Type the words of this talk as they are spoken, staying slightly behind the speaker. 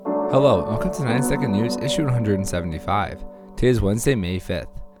Hello, and welcome to 9-Second News, issue 175. Today is Wednesday, May 5th.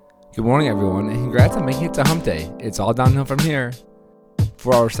 Good morning, everyone, and congrats on making it to Hump Day. It's all downhill from here.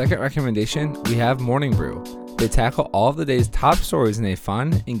 For our second recommendation, we have Morning Brew. They tackle all of the day's top stories in a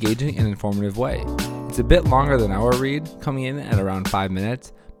fun, engaging, and informative way. It's a bit longer than our read, coming in at around 5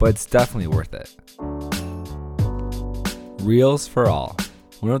 minutes, but it's definitely worth it. Reels for all.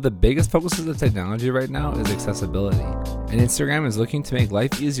 One of the biggest focuses of technology right now is accessibility, and Instagram is looking to make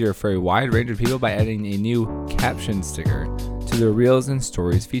life easier for a wide range of people by adding a new caption sticker to their Reels and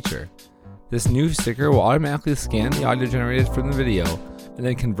Stories feature. This new sticker will automatically scan the audio generated from the video and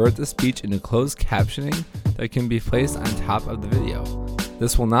then convert the speech into closed captioning that can be placed on top of the video.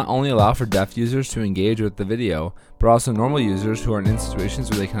 This will not only allow for deaf users to engage with the video, but also normal users who are in situations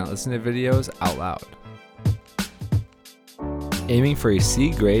where they cannot listen to videos out loud. Aiming for a C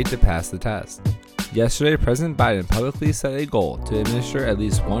grade to pass the test. Yesterday, President Biden publicly set a goal to administer at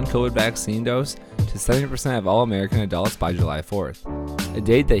least one COVID vaccine dose to 70% of all American adults by July 4th, a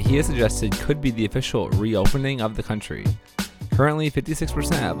date that he has suggested could be the official reopening of the country. Currently,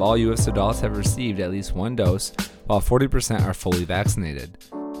 56% of all U.S. adults have received at least one dose, while 40% are fully vaccinated.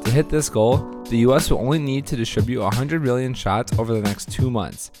 To hit this goal, the U.S. will only need to distribute 100 million shots over the next 2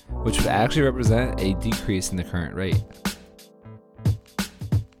 months, which would actually represent a decrease in the current rate.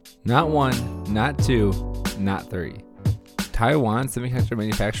 Not 1, not 2, not 3. Taiwan Semiconductor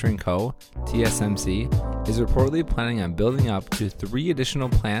Manufacturing Co., TSMC, is reportedly planning on building up to 3 additional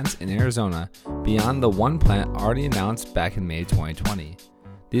plants in Arizona beyond the one plant already announced back in May 2020.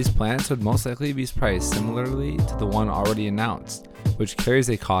 These plants would most likely be priced similarly to the one already announced, which carries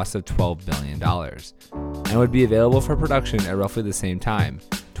a cost of $12 billion, and would be available for production at roughly the same time,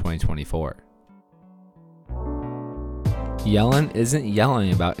 2024. Yellen isn't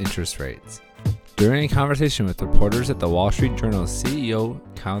yelling about interest rates. During a conversation with reporters at the Wall Street Journal's CEO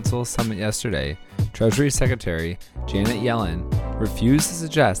Council Summit yesterday, Treasury Secretary Janet Yellen refused to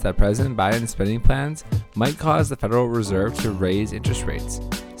suggest that President Biden's spending plans might cause the Federal Reserve to raise interest rates,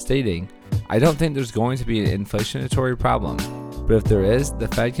 stating, "I don't think there's going to be an inflationary problem, but if there is, the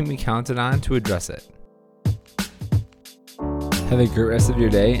Fed can be counted on to address it." Have a great rest of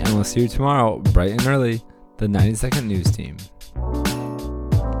your day, and we'll see you tomorrow bright and early. The 90-Second News Team.